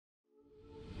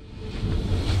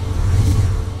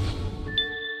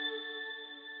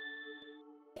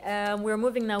We're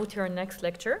moving now to our next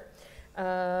lecture.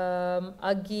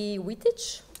 Agi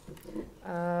WITTICH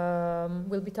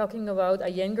will be talking about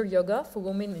Iyengar yoga for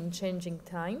women in changing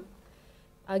time.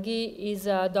 Agi is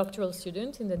a doctoral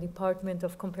student in the Department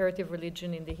of Comparative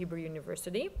Religion in the Hebrew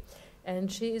University,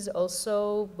 and she is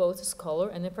also both a scholar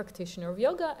and a practitioner of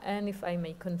yoga, and if I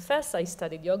may confess, I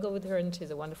studied yoga with her, and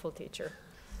she's a wonderful teacher.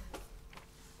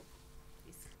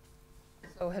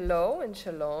 So hello and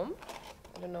shalom.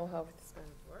 I don't know how it's going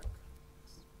to work.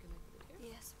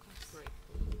 Yes, of course. Great.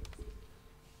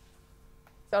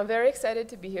 So I'm very excited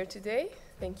to be here today.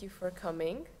 Thank you for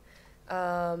coming.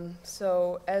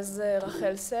 So as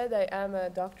Rachel said, I am a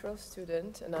doctoral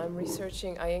student and I'm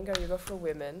researching Iyengar yoga for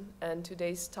women, and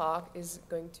today's talk is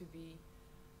going to be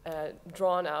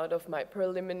drawn out of my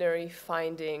preliminary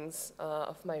findings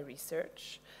of my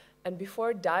research. And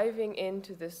before diving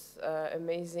into this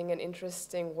amazing and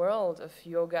interesting world of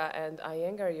yoga and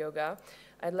Iyengar yoga,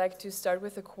 I'd like to start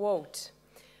with a quote.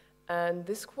 And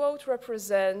this quote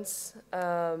represents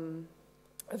a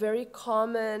very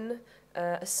common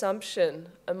assumption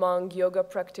among yoga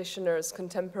practitioners,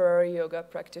 contemporary yoga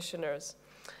practitioners.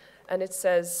 And it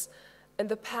says, in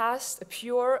the past, a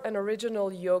pure and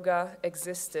original yoga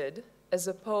existed, as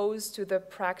opposed to the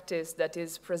practice that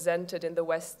is presented in the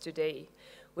West today,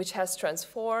 which has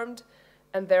transformed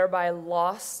and thereby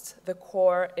lost the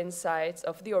core insights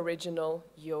of the original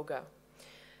yoga.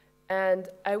 And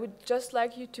I would just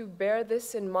like you to bear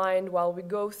this in mind while we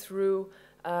go through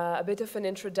a bit of an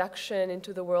introduction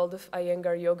into the world of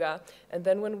Iyengar yoga. And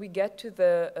then when we get to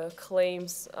the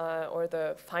claims or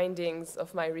the findings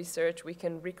of my research, we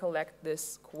can recollect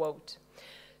this quote.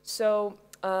 So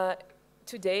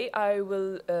today I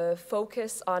will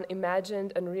focus on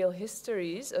imagined and real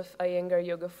histories of Iyengar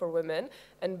yoga for women.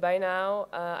 And by now,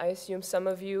 I assume some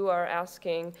of you are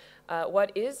asking,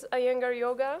 what is Iyengar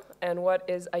yoga and what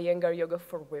is Iyengar yoga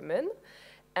for women?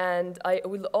 And I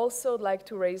will also like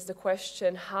to raise the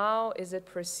question, how is it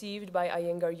perceived by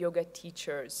Iyengar yoga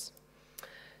teachers?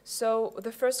 So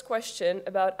the first question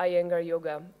about Iyengar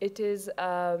yoga, it is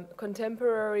a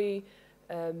contemporary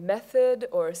method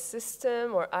or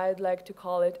system, or I'd like to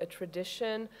call it a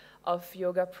tradition of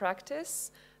yoga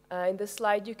practice. In the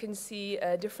slide you can see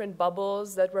different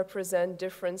bubbles that represent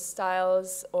different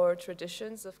styles or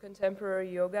traditions of contemporary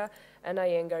yoga, and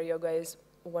Iyengar yoga is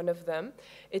one of them.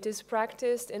 It is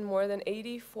practiced in more than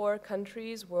 84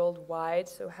 countries worldwide,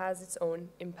 so has its own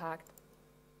impact.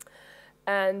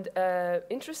 And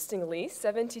interestingly,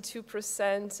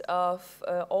 72% of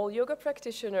all yoga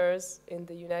practitioners in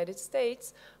the United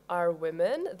States are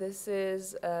women. This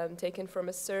is taken from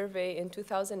a survey in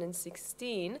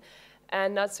 2016.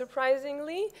 And not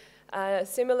surprisingly,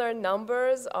 similar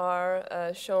numbers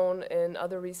are shown in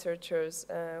other researchers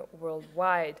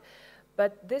worldwide.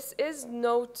 But this is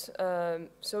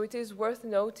so it is worth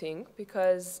noting,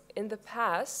 because in the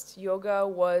past, yoga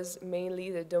was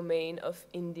mainly the domain of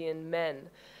Indian men.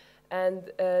 And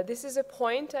this is a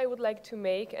point I would like to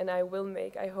make, and I will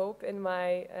make, I hope, in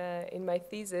my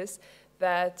thesis,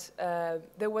 that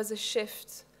there was a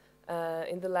shift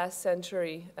in the last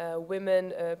century.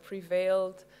 Women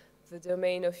prevailed the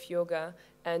domain of yoga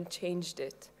and changed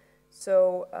it.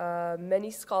 So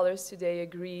many scholars today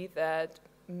agree that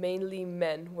mainly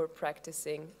men were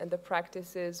practicing, and the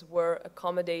practices were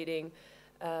accommodating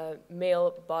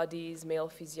male bodies, male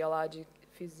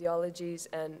physiologies,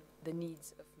 and the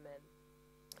needs of men.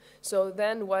 So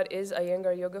then what is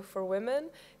Iyengar yoga for women?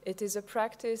 It is a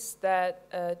practice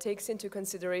that takes into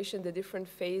consideration the different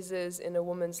phases in a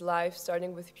woman's life,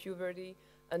 starting with puberty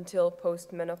until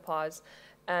post-menopause.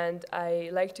 And I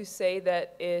like to say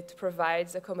that it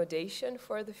provides accommodation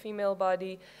for the female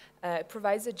body,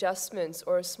 provides adjustments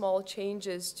or small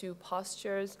changes to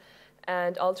postures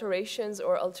and alterations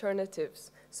or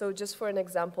alternatives. So just for an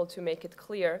example to make it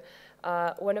clear,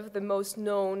 one of the most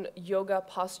known yoga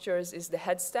postures is the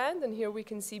headstand, and here we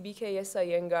can see BKS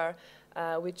Iyengar,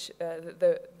 which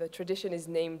the tradition is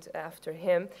named after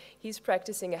him. He's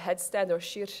practicing a headstand, or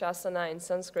Shirshasana in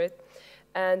Sanskrit.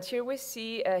 And here we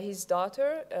see his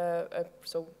daughter,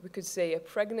 so we could say a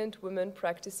pregnant woman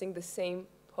practicing the same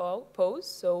pose,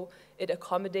 so it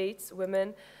accommodates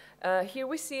women. Here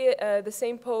we see the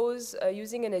same pose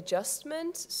using an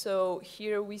adjustment. So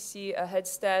here we see a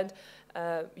headstand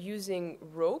using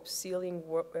ropes, ceiling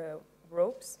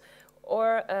ropes.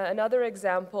 Or another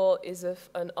example is of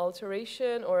an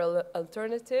alteration or an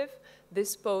alternative.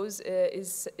 This pose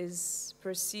is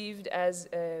perceived as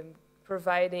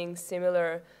providing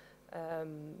similar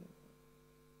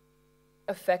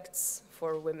effects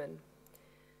for women.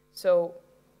 So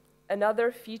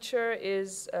another feature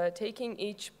is taking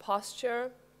each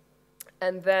posture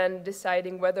and then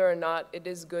deciding whether or not it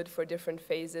is good for different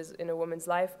phases in a woman's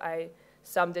life. I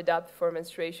summed it up for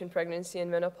menstruation, pregnancy, and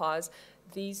menopause.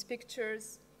 These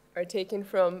pictures are taken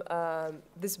from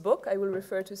this book I will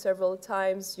refer to several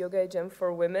times, Yoga Gem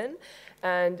for Women.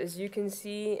 And as you can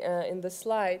see in the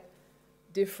slide,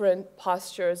 different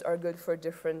postures are good for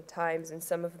different times, and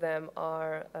some of them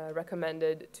are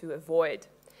recommended to avoid.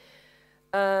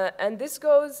 And this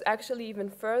goes actually even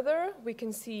further. We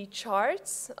can see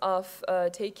charts of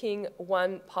taking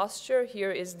one posture.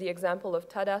 Here is the example of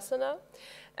Tadasana,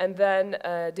 and then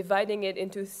dividing it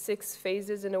into 6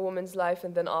 phases in a woman's life,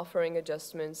 and then offering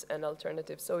adjustments and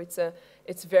alternatives. So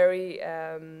it's very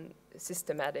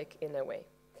systematic in a way.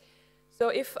 So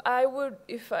if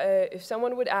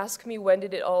someone would ask me when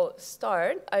did it all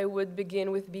start, I would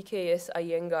begin with BKS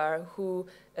Iyengar, who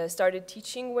started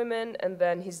teaching women, and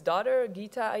then his daughter,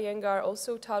 Gita Iyengar,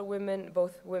 also taught women,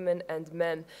 both women and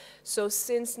men. So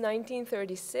since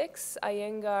 1936,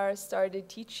 Iyengar started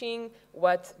teaching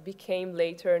what became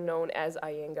later known as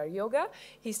Iyengar Yoga.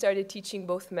 He started teaching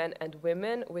both men and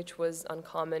women, which was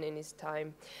uncommon in his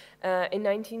time. In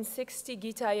 1960,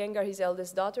 Gita Iyengar, his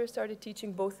eldest daughter, started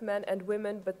teaching both men and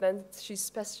women, but then she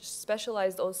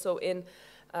specialized also in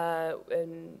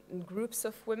groups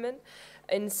of women.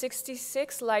 In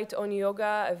 1966, Light on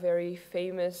Yoga, a very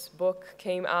famous book,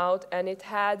 came out, and it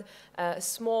had a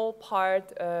small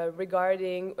part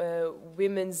regarding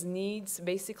women's needs,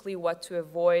 basically what to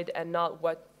avoid and not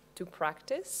what to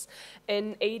practice.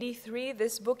 In 1983,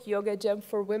 this book, Yoga Gem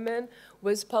for Women,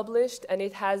 was published, and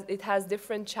it has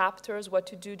different chapters, what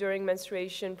to do during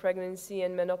menstruation, pregnancy,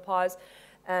 and menopause,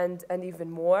 and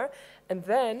even more. And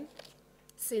then,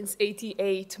 since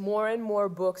 1988, more and more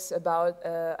books about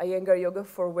Iyengar Yoga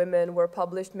for Women were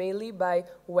published mainly by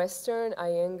Western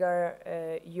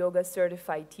Iyengar Yoga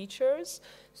certified teachers.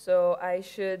 So I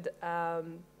should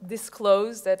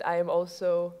disclose that I am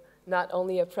also not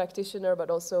only a practitioner,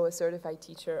 but also a certified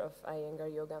teacher of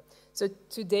Iyengar Yoga. So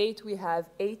to date, we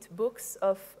have 8 books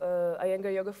of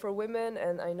Iyengar Yoga for Women,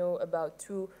 and I know about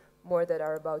 2 more that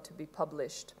are about to be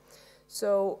published.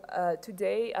 So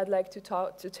today, I'd like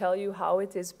to tell you how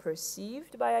it is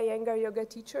perceived by Iyengar Yoga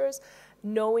teachers,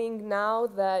 knowing now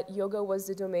that yoga was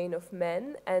the domain of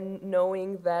men, and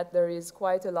knowing that there is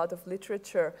quite a lot of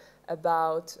literature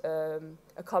about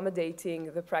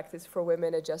accommodating the practice for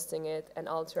women, adjusting it, and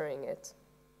altering it.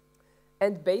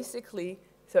 And basically,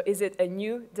 so is it a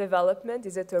new development?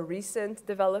 Is it a recent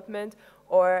development?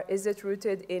 Or is it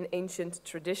rooted in ancient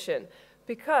tradition?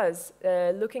 Because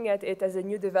looking at it as a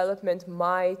new development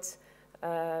might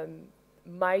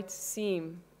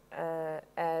seem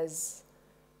as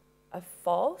a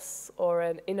false or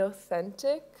an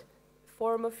inauthentic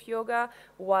form of yoga,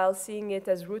 while seeing it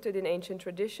as rooted in ancient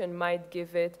tradition might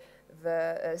give it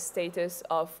the status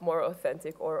of more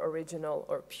authentic or original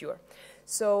or pure.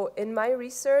 So in my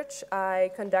research,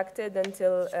 I conducted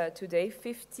until today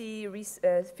 50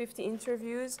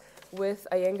 interviews with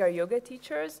Iyengar Yoga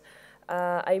teachers.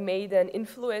 I made an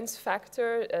influence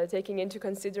factor, taking into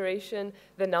consideration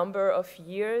the number of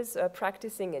years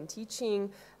practicing and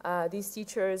teaching. These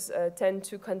teachers tend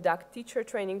to conduct teacher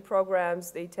training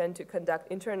programs. They tend to conduct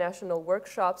international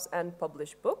workshops and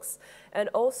publish books. And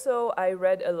also, I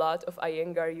read a lot of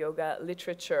Iyengar Yoga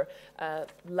literature,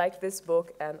 like this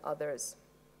book and others.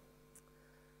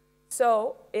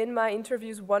 So, in my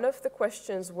interviews, one of the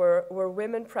questions were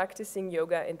women practicing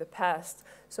yoga in the past?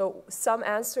 So, some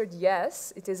answered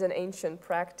yes, it is an ancient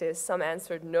practice. Some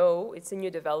answered no, it's a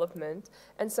new development.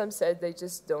 And some said they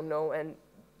just don't know and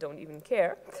don't even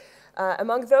care.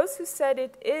 Among those who said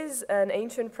it is an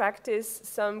ancient practice,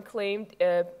 some claimed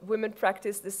women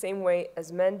practice the same way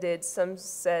as men did. Some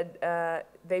said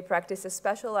they practice a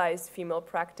specialized female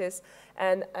practice.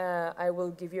 And I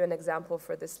will give you an example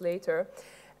for this later.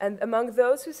 And among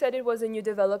those who said it was a new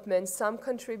development, some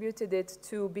contributed it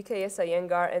to BKS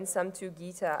Iyengar and some to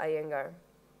Gita Iyengar.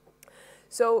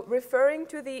 So referring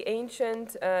to the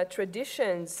ancient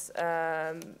traditions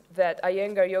that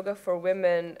Iyengar Yoga for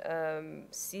Women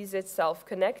sees itself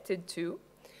connected to,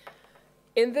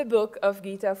 in the book of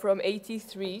Gita from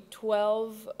 1983,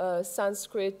 12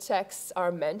 Sanskrit texts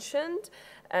are mentioned.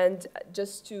 And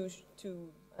just to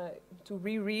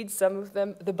reread some of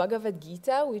them, the Bhagavad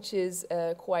Gita, which is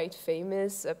quite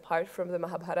famous, apart from the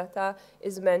Mahabharata,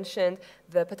 is mentioned,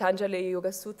 the Patanjali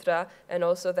Yoga Sutra, and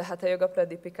also the Hatha Yoga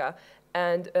Pradipika.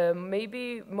 And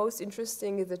maybe most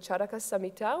interesting is the Charaka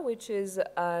Samhita, which is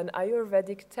an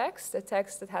Ayurvedic text, a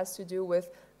text that has to do with,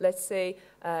 let's say,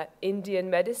 Indian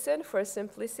medicine for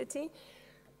simplicity.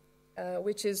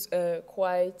 which is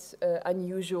quite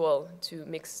unusual to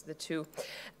mix the two.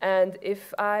 And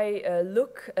if I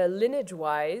look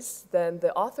lineage-wise, then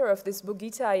the author of this book,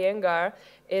 Gita Iyengar,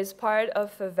 is part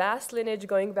of a vast lineage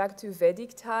going back to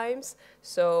Vedic times,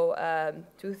 so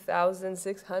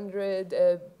 2600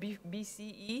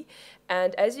 BCE.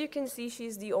 And as you can see,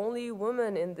 she's the only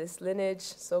woman in this lineage,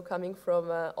 so coming from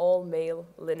an all-male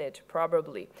lineage,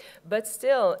 probably. But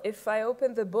still, if I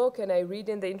open the book and I read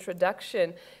in the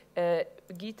introduction,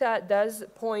 Gita does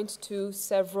point to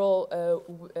several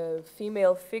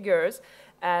female figures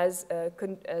as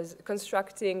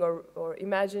constructing or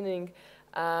imagining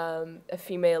a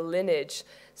female lineage.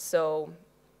 So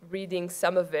reading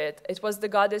some of it, it was the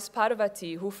goddess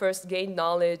Parvati who first gained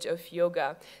knowledge of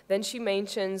yoga. Then she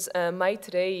mentions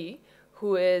Maitreyi,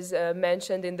 who is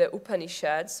mentioned in the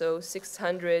Upanishads, so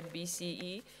 600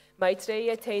 BCE.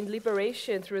 Maitreyi attained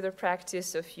liberation through the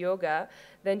practice of yoga.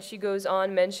 Then she goes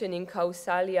on mentioning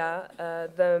Kausalya,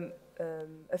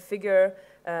 a figure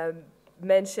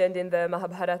mentioned in the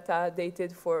Mahabharata,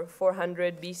 dated for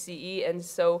 400 BCE, and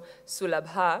so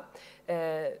Sulabha.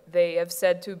 They have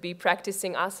said to be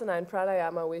practicing asana and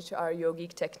pranayama, which are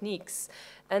yogic techniques.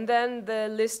 And then the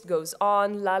list goes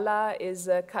on. Lala is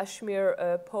a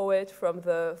Kashmir poet from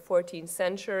the 14th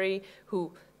century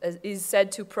who is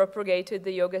said to propagated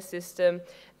the yoga system,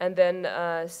 and then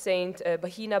Saint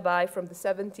Bahinabai from the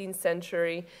 17th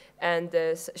century, and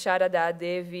Sharada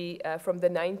Devi from the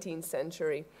 19th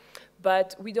century.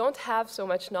 But we don't have so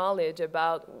much knowledge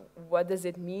about what does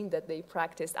it mean that they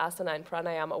practiced asana and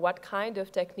pranayama. What kind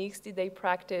of techniques did they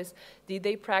practice? Did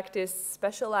they practice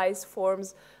specialized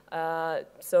forms,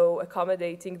 so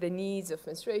accommodating the needs of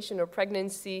menstruation or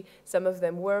pregnancy? Some of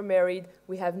them were married.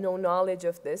 We have no knowledge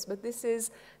of this, but this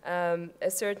is a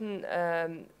certain,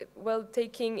 well,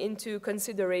 taking into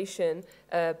consideration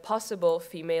a possible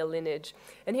female lineage.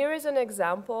 And here is an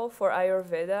example for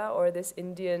Ayurveda, or this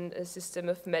Indian system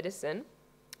of medicine,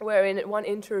 where in one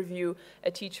interview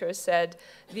a teacher said,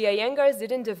 the Iyengars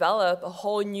didn't develop a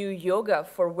whole new yoga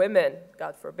for women,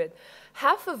 God forbid.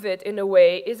 Half of it, in a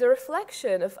way, is a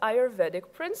reflection of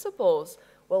Ayurvedic principles.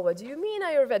 Well, what do you mean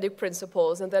Ayurvedic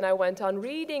principles? And then I went on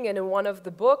reading, and in one of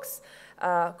the books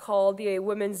called the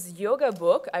Women's Yoga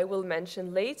Book, I will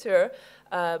mention later,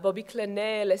 Bobby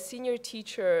Clenel, a senior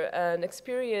teacher, an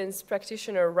experienced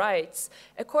practitioner, writes,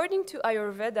 according to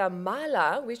Ayurveda,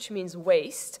 mala, which means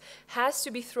waste, has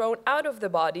to be thrown out of the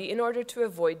body in order to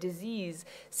avoid disease.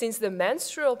 Since the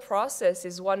menstrual process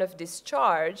is one of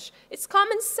discharge, it's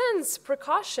common sense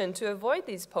precaution to avoid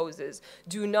these poses.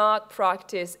 Do not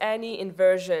practice any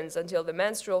inversions until the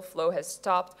menstrual flow has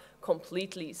stopped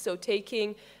completely. So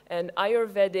taking an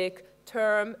Ayurvedic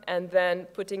term and then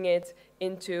putting it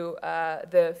into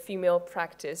the female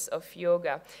practice of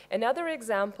yoga. Another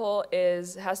example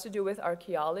has to do with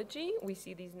archaeology. We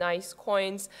see these nice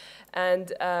coins,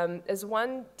 and as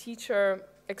one teacher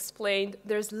explained,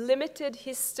 there's limited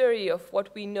history of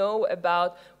what we know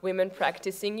about women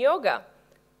practicing yoga.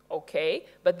 Okay,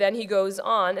 but then he goes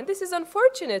on, and this is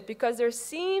unfortunate because there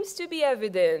seems to be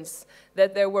evidence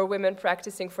that there were women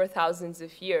practicing for thousands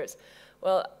of years.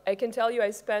 Well, I can tell you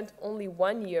I spent only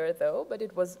 1 year, though, but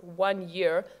it was 1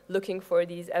 year looking for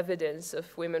these evidence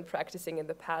of women practicing in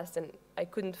the past, and I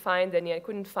couldn't find any. I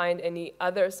couldn't find any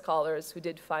other scholars who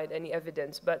did find any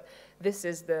evidence, but this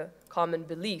is the common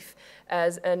belief.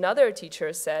 As another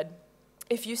teacher said,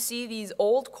 if you see these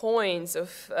old coins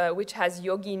of which has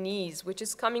yoginis, which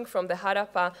is coming from the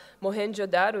Harappa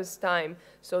Mohenjo-Daro's time,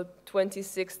 so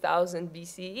 26,000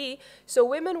 BCE, so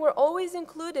women were always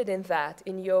included in that,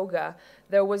 in yoga.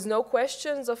 There was no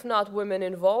questions of not women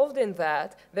involved in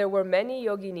that. There were many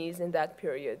yoginis in that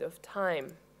period of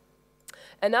time.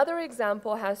 Another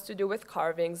example has to do with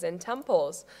carvings in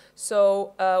temples.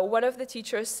 So one of the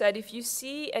teachers said, if you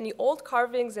see any old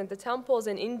carvings in the temples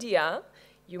in India,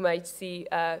 you might see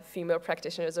female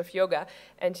practitioners of yoga.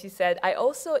 And she said, I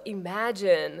also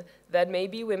imagine that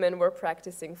maybe women were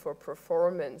practicing for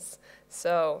performance,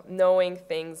 so knowing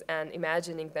things and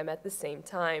imagining them at the same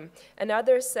time.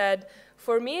 Another said,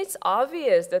 for me, it's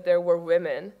obvious that there were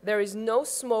women. There is no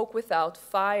smoke without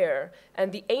fire,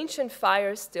 and the ancient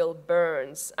fire still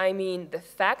burns. I mean, the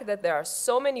fact that there are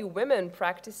so many women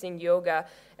practicing yoga,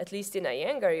 at least in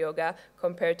Iyengar yoga,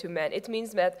 compared to men, it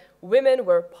means that women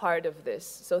were part of this.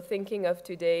 So thinking of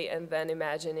today and then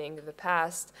imagining the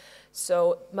past.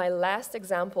 So my last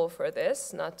example for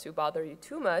this, not to bother you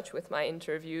too much with my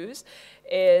interviews,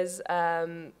 is,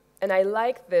 and I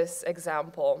like this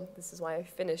example, this is why I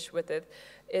finished with it,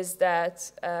 is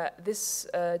that this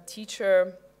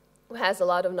teacher who has a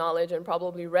lot of knowledge and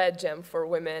probably read Gem for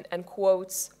Women and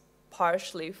quotes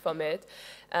partially from it.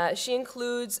 She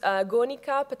includes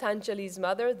Gonika, Patanjali's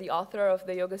mother, the author of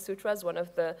the Yoga Sutras, one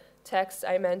of the texts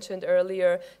I mentioned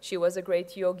earlier. She was a great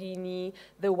yogini,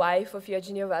 the wife of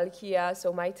Yajnavalkya,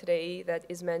 so Maitreyi, that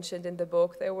is mentioned in the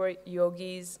book. There were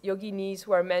yoginis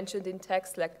who are mentioned in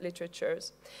text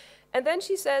literatures. And then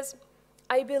she says,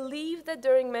 I believe that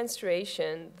during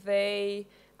menstruation,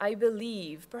 I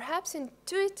believe, perhaps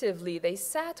intuitively, they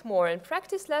sat more and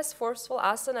practiced less forceful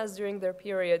asanas during their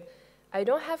period. I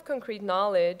don't have concrete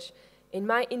knowledge. In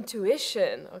my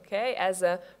intuition, okay, as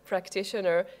a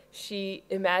practitioner, she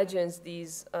imagines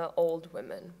these old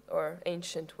women or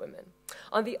ancient women.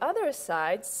 On the other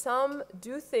side, some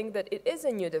do think that it is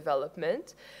a new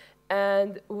development,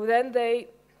 and then they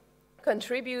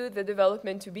contribute the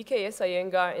development to BKS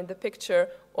Iyengar in the picture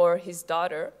or his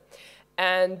daughter.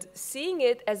 And seeing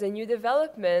it as a new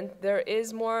development, there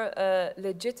is more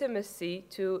legitimacy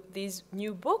to these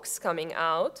new books coming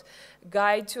out.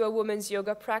 Guide to a Woman's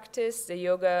Yoga Practice,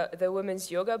 the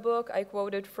Women's Yoga book I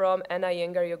quoted from, and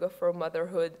Iyengar Yoga for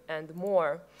Motherhood, and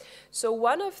more. So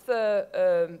one of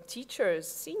the teachers,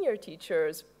 senior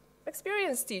teachers,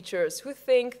 experienced teachers who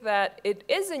think that it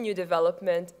is a new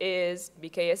development is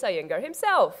BKS Iyengar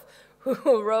himself,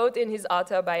 who wrote in his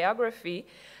autobiography,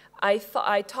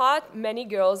 I taught many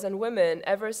girls and women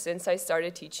ever since I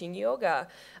started teaching yoga.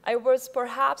 I was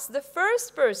perhaps the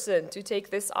first person to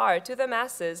take this art to the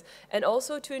masses and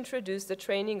also to introduce the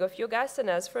training of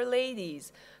yogasanas for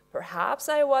ladies. Perhaps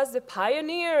I was the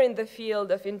pioneer in the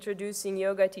field of introducing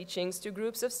yoga teachings to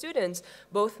groups of students,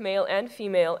 both male and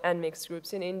female, and mixed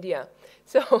groups in India.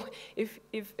 So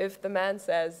if the man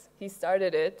says he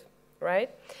started it,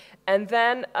 right? And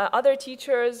then other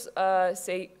teachers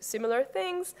say similar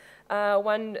things.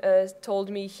 One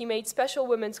told me he made special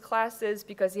women's classes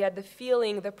because he had the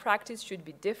feeling the practice should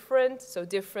be different, so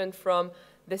different from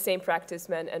the same practice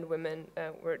men and women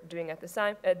were doing at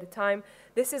the time.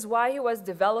 This is why he was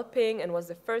developing and was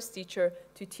the first teacher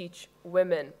to teach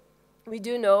women. We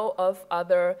do know of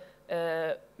other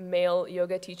male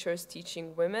yoga teachers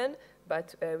teaching women,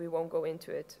 but we won't go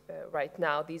into it right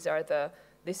now.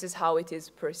 This is how it is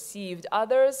perceived.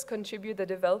 Others contribute the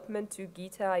development to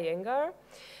Gita Iyengar.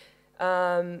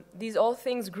 These all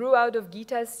things grew out of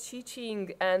Gita's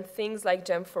teaching and things like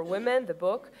Gem for Women, the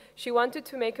book. She wanted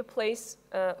to make a place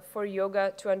for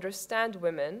yoga to understand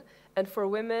women and for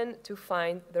women to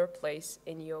find their place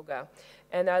in yoga.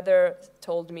 Another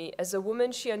told me, as a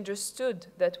woman, she understood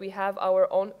that we have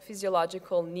our own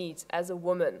physiological needs as a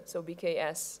woman, so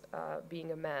BKS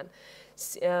being a man.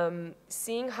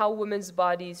 Seeing how women's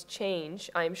bodies change,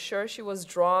 I'm sure she was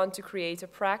drawn to create a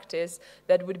practice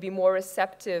that would be more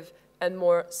receptive and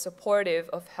more supportive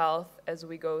of health as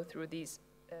we go through these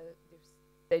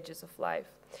stages of life.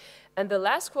 And the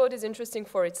last quote is interesting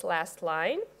for its last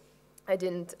line. I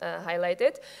didn't highlight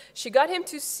it. She got him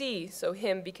to see, so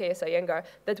him, BKS Iyengar,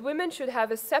 that women should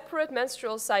have a separate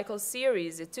menstrual cycle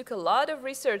series. It took a lot of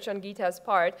research on Gita's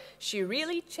part. She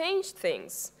really changed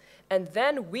things. And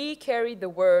then we carried the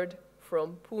word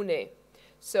from Pune.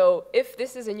 So if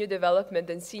this is a new development,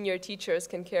 then senior teachers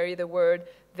can carry the word,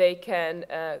 they can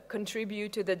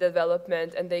contribute to the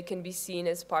development, and they can be seen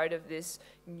as part of this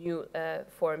new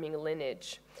forming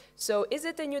lineage. So is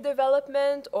it a new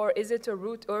development, or is it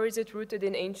rooted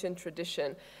in ancient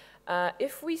tradition?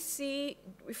 If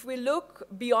we look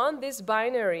beyond this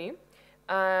binary,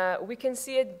 we can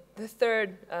see the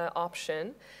third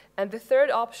option. And the third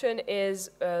option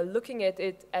is looking at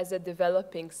it as a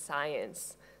developing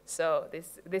science. So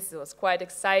this was quite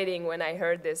exciting when I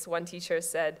heard this. One teacher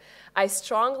said, I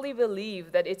strongly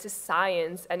believe that it's a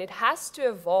science and it has to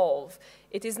evolve.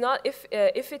 It is not, if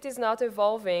it is not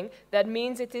evolving, that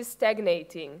means it is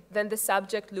stagnating. Then the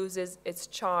subject loses its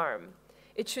charm.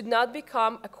 It should not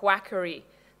become a quackery.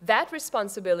 That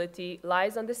responsibility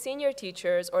lies on the senior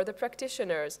teachers or the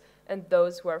practitioners and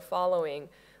those who are following.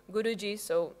 Guruji,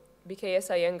 so BKS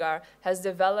Iyengar, has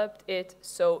developed it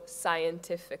so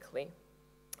scientifically.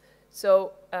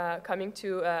 So coming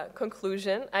to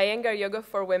conclusion, Iyengar Yoga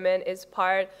for Women is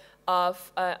part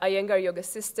of Iyengar Yoga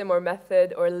system or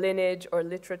method or lineage or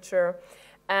literature,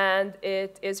 and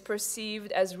it is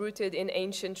perceived as rooted in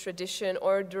ancient tradition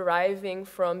or deriving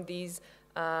from these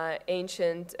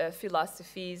ancient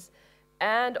philosophies,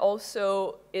 and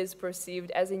also is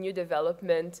perceived as a new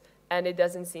development, and it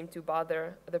doesn't seem to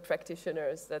bother the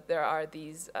practitioners that there are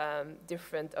these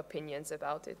different opinions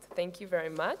about it. Thank you very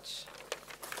much.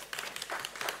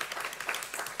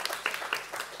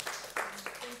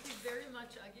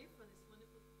 Agi, for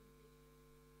this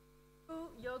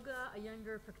wonderful Yoga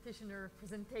Iyengar practitioner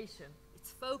presentation.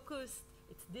 It's focused,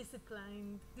 it's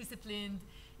disciplined,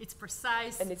 it's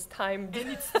precise. And it's timed. And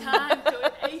it's timed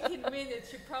to 18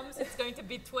 minutes. She promised it's going to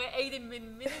be 18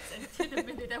 minutes and to the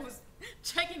minute. I was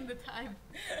checking the time.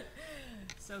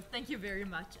 So thank you very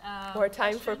much. More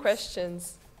time for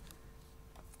questions.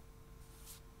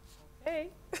 Okay.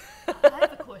 I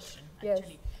have a question,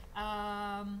 actually.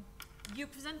 Yes. You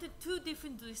presented two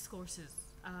different discourses.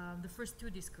 The first two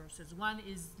discourses. One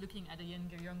is looking at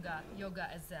Iyengar yoga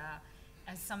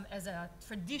as a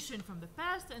tradition from the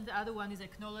past, and the other one is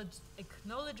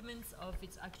acknowledgements of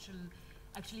its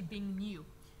actually being new.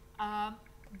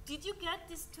 Did you get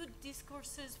these two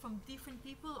discourses from different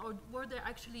people, or were they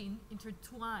actually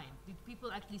intertwined? Did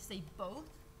people actually say both?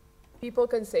 People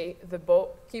can say the both.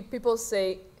 People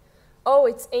say, oh,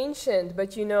 it's ancient,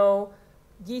 but you know,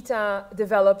 Gita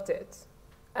developed it.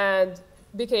 And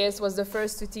BKS was the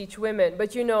first to teach women,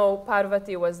 but you know,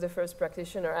 Parvati was the first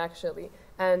practitioner, actually.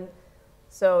 And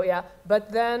so, yeah.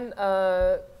 But then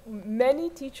many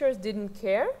teachers didn't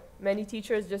care. Many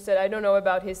teachers just said, I don't know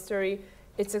about history.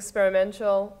 It's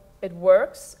experimental. It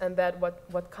works, and that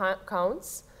what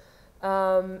counts.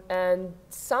 And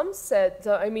some said,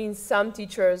 so, I mean, some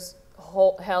teachers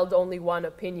held only one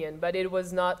opinion, but it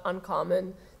was not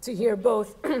uncommon to hear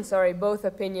both, both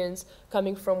opinions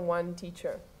coming from one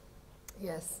teacher.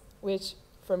 Yes, which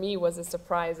for me was a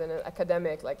surprise and an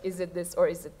academic, like, is it this or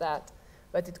is it that?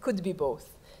 But it could be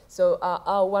both. So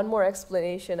one more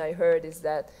explanation I heard is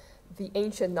that the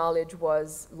ancient knowledge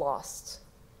was lost.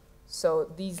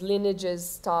 So these lineages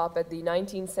stop at the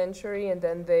 19th century and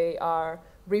then they are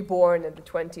reborn in the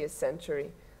 20th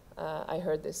century. I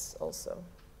heard this also.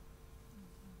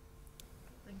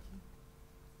 Thank you.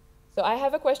 So I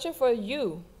have a question for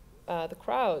you, the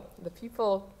crowd, the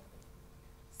people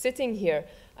sitting here.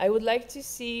 I would like to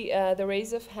see the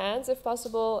raise of hands, if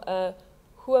possible.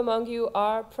 Who among you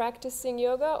are practicing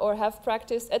yoga or have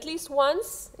practiced at least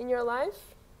once in your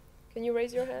life? Can you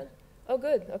raise your hand? Oh,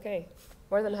 good. Okay.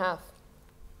 More than half.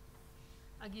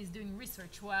 Agi is doing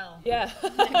research while yeah.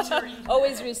 lecturing.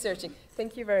 Always researching.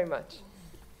 Thank you very much.